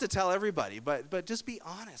you don't have to tell everybody, but just be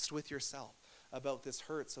honest with yourself about this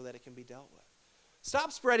hurt so that it can be dealt with.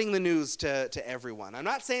 Stop spreading the news to everyone. I'm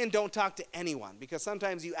not saying don't talk to anyone, because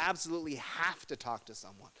sometimes you absolutely have to talk to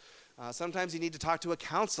someone. Sometimes you need to talk to a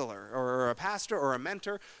counselor or a pastor or a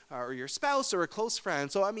mentor or your spouse or a close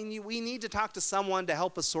friend. So, we need to talk to someone to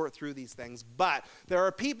help us sort through these things. But there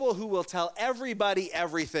are people who will tell everybody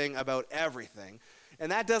everything about everything.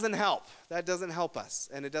 And that doesn't help. That doesn't help us.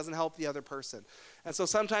 And it doesn't help the other person. And so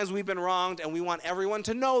sometimes we've been wronged and we want everyone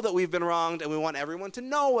to know that we've been wronged and we want everyone to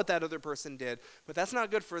know what that other person did. But that's not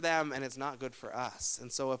good for them and it's not good for us.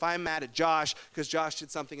 And so if I'm mad at Josh because Josh did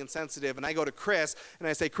something insensitive and I go to Chris and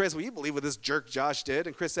I say, Chris, will you believe what this jerk Josh did?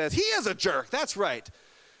 And Chris says, he is a jerk. That's right.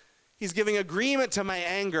 He's giving agreement to my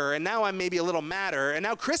anger, and now I'm maybe a little madder, and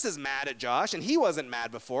now Chris is mad at Josh, and he wasn't mad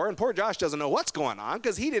before, and poor Josh doesn't know what's going on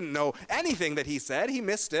because he didn't know anything that he said. He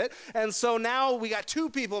missed it, and so now we got 2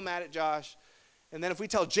 people mad at Josh, and then if we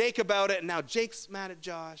tell Jake about it, and now Jake's mad at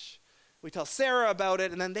Josh, we tell Sarah about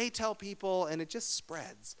it, and then they tell people, and it just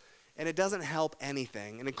spreads, and it doesn't help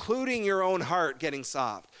anything, and including your own heart getting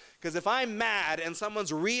soft. Because if I'm mad and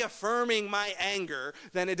someone's reaffirming my anger,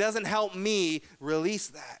 then it doesn't help me release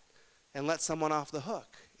that and let someone off the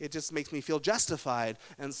hook. It just makes me feel justified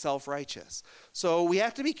and self-righteous. So we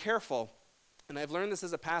have to be careful. And I've learned this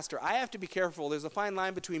as a pastor. I have to be careful. There's a fine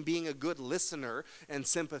line between being a good listener and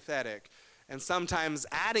sympathetic, and sometimes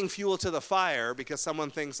adding fuel to the fire because someone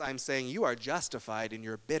thinks I'm saying you are justified in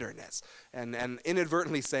your bitterness, and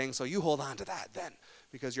inadvertently saying, so you hold on to that then,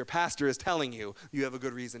 because your pastor is telling you you have a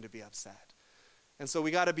good reason to be upset. And so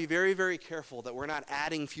we got to be very, very careful that we're not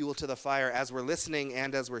adding fuel to the fire as we're listening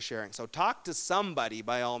and as we're sharing. So talk to somebody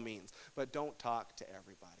by all means, but don't talk to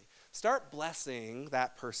everybody. Start blessing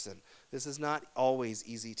that person. This is not always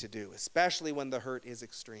easy to do, especially when the hurt is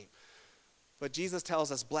extreme. But Jesus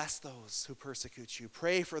tells us, bless those who persecute you.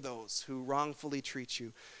 Pray for those who wrongfully treat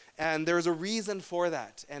you. And there's a reason for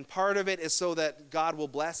that. And part of it is so that God will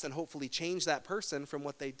bless and hopefully change that person from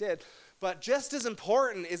what they did. But just as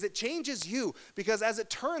important is it changes you, because as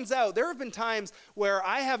it turns out, there have been times where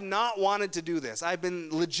I have not wanted to do this. I've been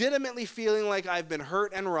legitimately feeling like I've been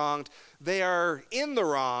hurt and wronged. They are in the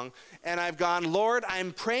wrong, and I've gone, Lord,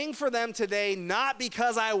 I'm praying for them today, not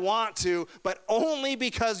because I want to, but only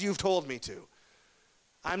because you've told me to.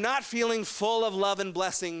 I'm not feeling full of love and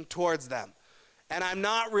blessing towards them, and I'm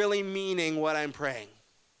not really meaning what I'm praying,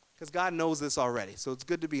 because God knows this already, so it's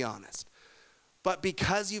good to be honest. But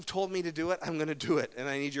because you've told me to do it, I'm going to do it, and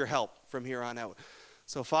I need your help from here on out.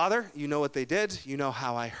 So, Father, you know what they did. You know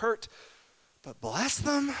how I hurt. But bless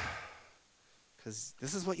them, because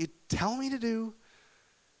this is what you tell me to do.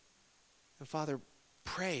 And, Father,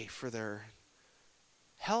 pray for their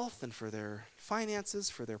health and for their finances,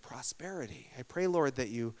 for their prosperity. I pray, Lord, that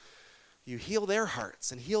you you heal their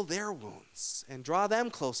hearts and heal their wounds and draw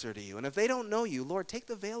them closer to you. And if they don't know you, Lord, take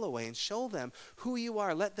the veil away and show them who you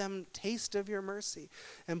are. Let them taste of your mercy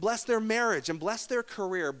and bless their marriage and bless their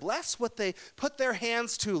career. Bless what they put their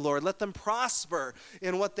hands to, Lord. Let them prosper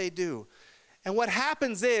in what they do. And what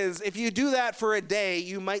happens is, if you do that for a day,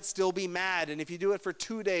 you might still be mad. And if you do it for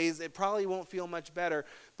 2 days, it probably won't feel much better.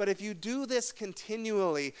 But if you do this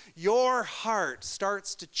continually, your heart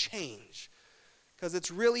starts to change. Because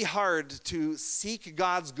it's really hard to seek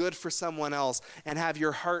God's good for someone else and have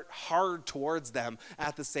your heart hard towards them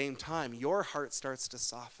at the same time. Your heart starts to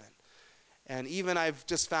soften. And even I've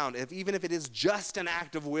just found, even if it is just an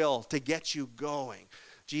act of will to get you going,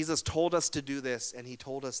 Jesus told us to do this, and he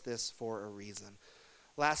told us this for a reason.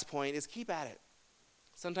 Last point is keep at it.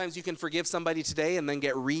 Sometimes you can forgive somebody today and then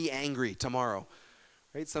get re-angry tomorrow.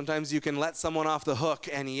 Right? Sometimes you can let someone off the hook,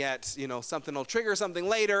 and yet, something will trigger something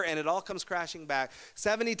later, and it all comes crashing back.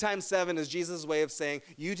 70 times 7 is Jesus' way of saying,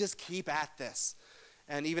 you just keep at this.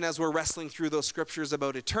 And even as we're wrestling through those scriptures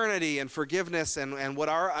about eternity and forgiveness and what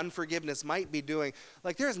our unforgiveness might be doing,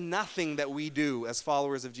 there's nothing that we do as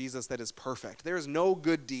followers of Jesus that is perfect. There is no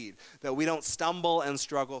good deed that we don't stumble and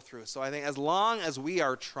struggle through. So I think as long as we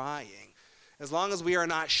are trying, as long as we are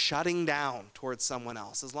not shutting down towards someone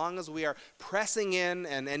else, as long as we are pressing in,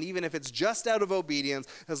 and even if it's just out of obedience,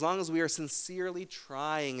 as long as we are sincerely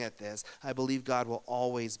trying at this, I believe God will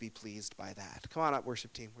always be pleased by that. Come on up,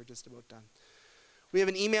 worship team. We're just about done. We have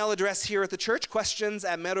an email address here at the church,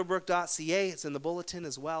 questions@meadowbrook.ca. It's in the bulletin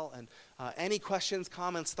as well. And any questions,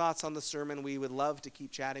 comments, thoughts on the sermon, we would love to keep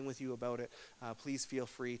chatting with you about it. Please feel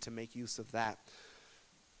free to make use of that.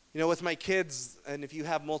 With my kids, and if you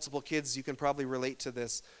have multiple kids, you can probably relate to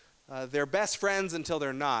this. They're best friends until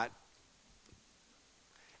they're not.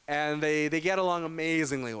 And they get along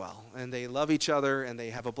amazingly well. And they love each other, and they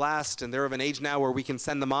have a blast. And they're of an age now where we can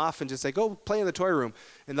send them off and just say, go play in the toy room.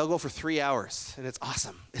 And they'll go for 3 hours. And it's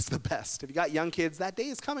awesome. It's the best. If you got young kids, that day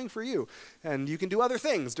is coming for you. And you can do other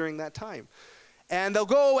things during that time. And they'll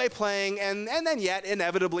go away playing, and then yet,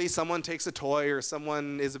 inevitably, someone takes a toy, or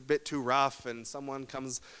someone is a bit too rough, and someone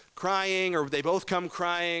comes crying, or they both come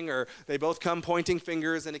crying, or they both come pointing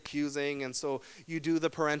fingers and accusing. And so you do the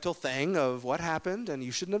parental thing of what happened, and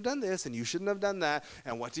you shouldn't have done this, and you shouldn't have done that,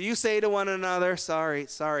 and what do you say to one another? Sorry.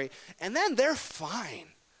 And then they're fine.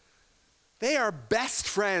 They are best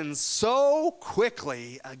friends so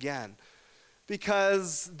quickly again,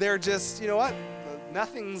 because they're just, you know what?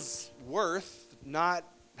 Nothing's worth not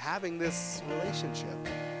having this relationship.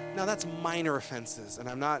 Now that's minor offenses, and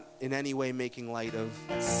I'm not in any way making light of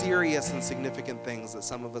serious and significant things that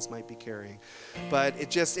some of us might be carrying. But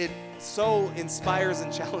it so inspires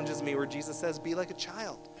and challenges me where Jesus says, be like a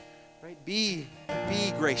child, right? Be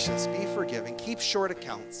gracious, be forgiving, keep short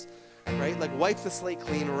accounts, right? Wipe the slate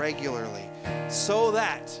clean regularly so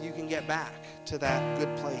that you can get back to that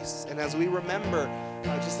good place. And as we remember,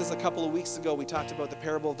 just as a couple of weeks ago, we talked about the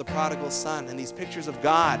parable of the prodigal son and these pictures of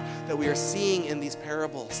God that we are seeing in these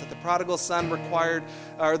parables, that the prodigal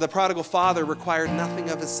father required nothing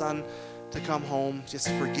of his son to come home, just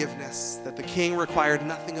forgiveness, that the king required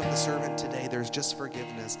nothing of the servant today, there's just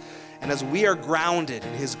forgiveness. And as we are grounded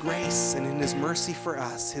in his grace and in his mercy for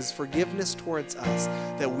us, his forgiveness towards us,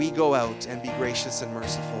 that we go out and be gracious and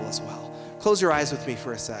merciful as well. Close your eyes with me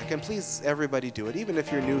for a sec, and please, everybody do it. Even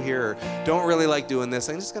if you're new here or don't really like doing this,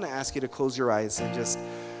 I'm just going to ask you to close your eyes and just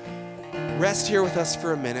rest here with us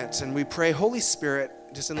for a minute. And we pray, Holy Spirit,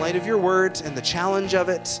 just in light of your word and the challenge of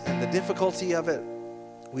it and the difficulty of it,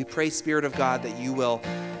 we pray, Spirit of God, that you will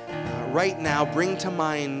right now bring to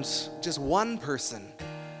mind just one person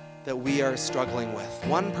that we are struggling with,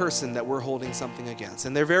 one person that we're holding something against.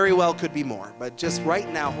 And there very well could be more, but just right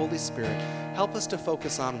now, Holy Spirit, help us to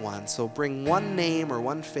focus on one. So bring one name or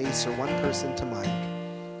one face or one person to mind.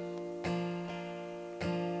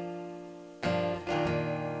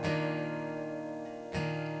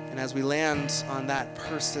 And as we land on that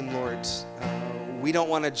person, Lord, we don't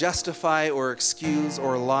want to justify or excuse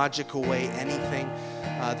or logic away anything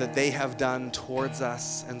that they have done towards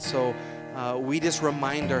us. And so we just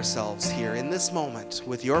remind ourselves here in this moment,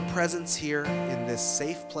 with your presence here in this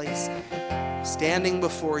safe place, standing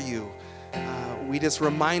before you, we just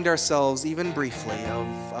remind ourselves even briefly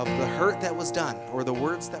of the hurt that was done or the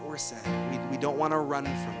words that were said. We don't want to run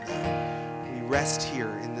from them. We rest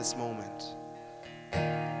here in this moment.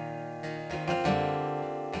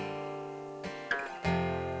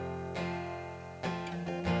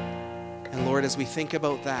 Lord, as we think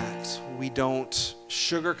about that, we don't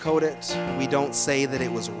sugarcoat it. We don't say that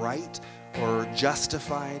it was right or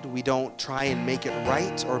justified. We don't try and make it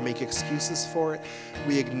right or make excuses for it.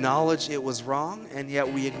 We acknowledge it was wrong, and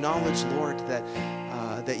yet we acknowledge, Lord,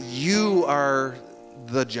 that you are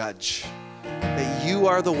the judge, that you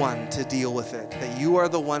are the one to deal with it, that you are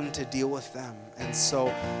the one to deal with them. And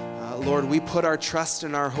so, Lord, we put our trust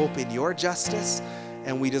and our hope in your justice,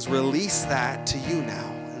 and we just release that to you now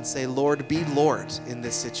and say, Lord, be Lord in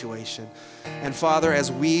this situation. And Father,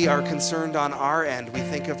 as we are concerned on our end, we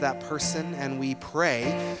think of that person and we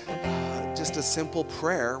pray just a simple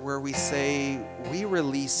prayer where we say, we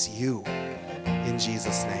release you in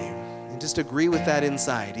Jesus' name. And just agree with that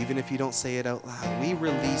inside, even if you don't say it out loud. We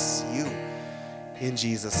release you in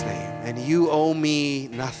Jesus' name. And you owe me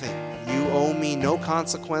nothing. You owe me no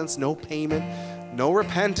consequence, no payment, no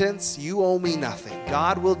repentance. You owe me nothing.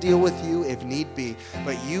 God will deal with you if need be,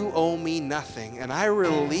 but you owe me nothing. And I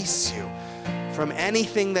release you from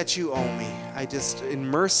anything that you owe me. I just, in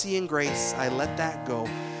mercy and grace, I let that go.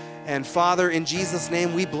 And Father, in Jesus'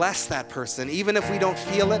 name, we bless that person. Even if we don't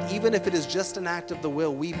feel it, even if it is just an act of the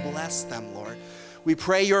will, we bless them, Lord. We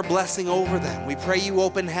pray your blessing over them. We pray you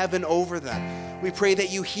open heaven over them. We pray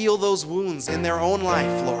that you heal those wounds in their own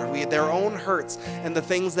life, Lord, their own hurts and the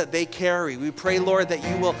things that they carry. We pray, Lord, that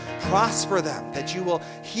you will prosper them, that you will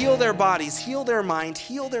heal their bodies, heal their mind,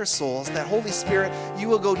 heal their souls, that Holy Spirit, you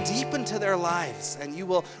will go deep into their lives and you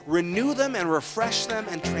will renew them and refresh them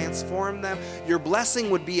and transform them. Your blessing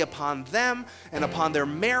would be upon them and upon their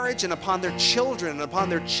marriage and upon their children and upon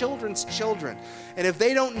their children's children. And if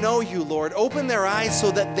they don't know you, Lord, open their eyes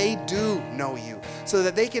so that they do know you, so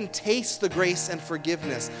that they can taste the grace and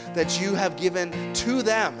forgiveness that you have given to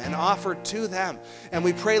them and offered to them. And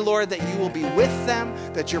we pray, Lord, that you will be with them,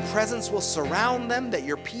 that your presence will surround them, that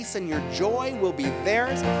your peace and your joy will be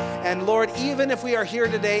theirs. And Lord, even if we are here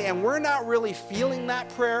today and we're not really feeling that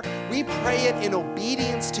prayer, we pray it in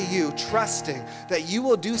obedience to you, trusting that you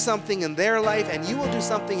will do something in their life and you will do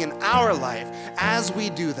something in our life as we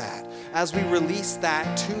do that, as we release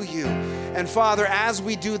that to you. And Father, as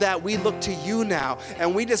we do that, we look to you now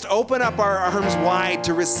and we just open up our arms wide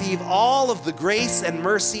to receive all of the grace and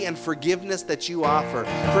mercy and forgiveness that you offer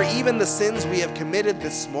for even the sins we have committed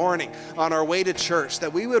this morning on our way to church,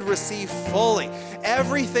 that we would receive fully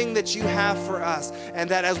everything that you have for us, and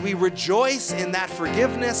that as we rejoice in that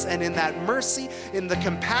forgiveness and in that mercy, in the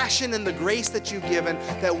compassion and the grace that you've given,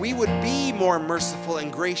 that we would be more merciful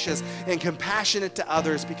and gracious and compassionate to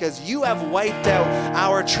others, because you have wiped out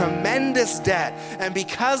our tremendous debt. And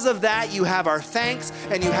because of that, you have our thanks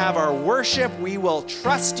and you have our worship. We will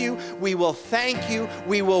trust you, we will thank you,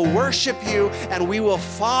 we will worship you, and we will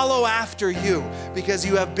follow after you because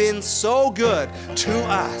you have been so good to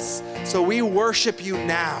us. So we worship you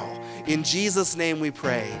now. In Jesus' name we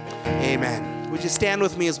pray. Amen. Would you stand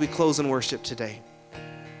with me as we close in worship today?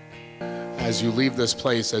 As you leave this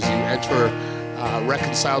place, as you enter a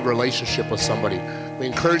reconciled relationship with somebody, we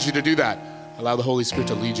encourage you to do that. Allow the Holy Spirit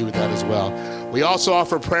to lead you with that as well. We also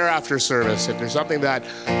offer prayer after service. If there's something that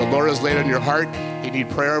the Lord has laid on your heart, you need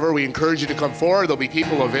prayer over, we encourage you to come forward. There'll be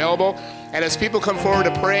people available. And as people come forward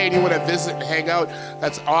to pray and you want to visit and hang out,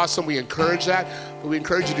 that's awesome. We encourage that. But we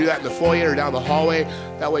encourage you to do that in the foyer or down the hallway.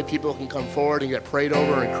 That way people can come forward and get prayed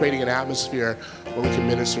over, and creating an atmosphere where we can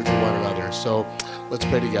minister to one another. So let's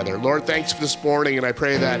pray together. Lord, thanks for this morning. And I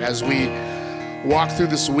pray that as we walk through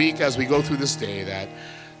this week, as we go through this day, that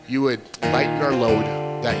you would lighten our load,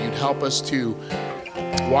 that you'd help us to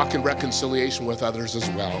walk in reconciliation with others as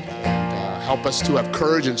well. And help us to have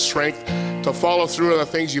courage and strength to follow through on the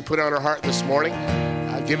things you put on our heart this morning.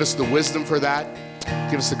 Give us the wisdom for that.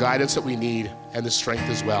 Give us the guidance that we need and the strength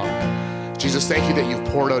as well. Jesus, thank you that you've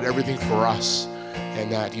poured out everything for us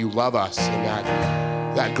and that you love us,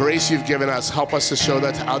 and that grace you've given us, help us to show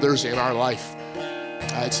that to others in our life.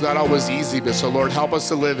 It's not always easy, but so Lord, help us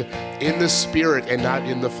to live in the Spirit and not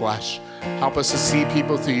in the flesh. Help us to see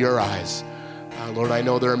people through your eyes. Lord, I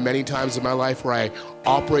know there are many times in my life where I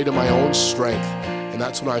operate in my own strength, and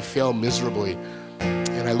that's when I fail miserably.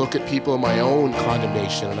 And I look at people in my own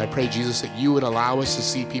condemnation, and I pray, Jesus, that you would allow us to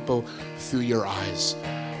see people through your eyes.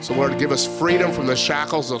 So Lord, give us freedom from the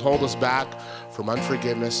shackles that hold us back, from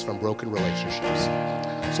unforgiveness, from broken relationships.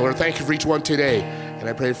 So Lord, thank you for each one today. And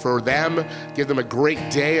I pray for them, give them a great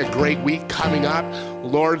day, a great week coming up.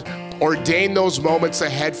 Lord, ordain those moments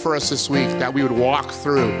ahead for us this week that we would walk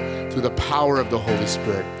through the power of the Holy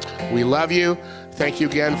Spirit. We love you. Thank you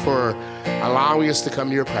again for allowing us to come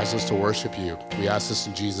to your presence to worship you. We ask this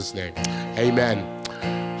in Jesus' name. Amen.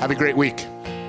 Have a great week.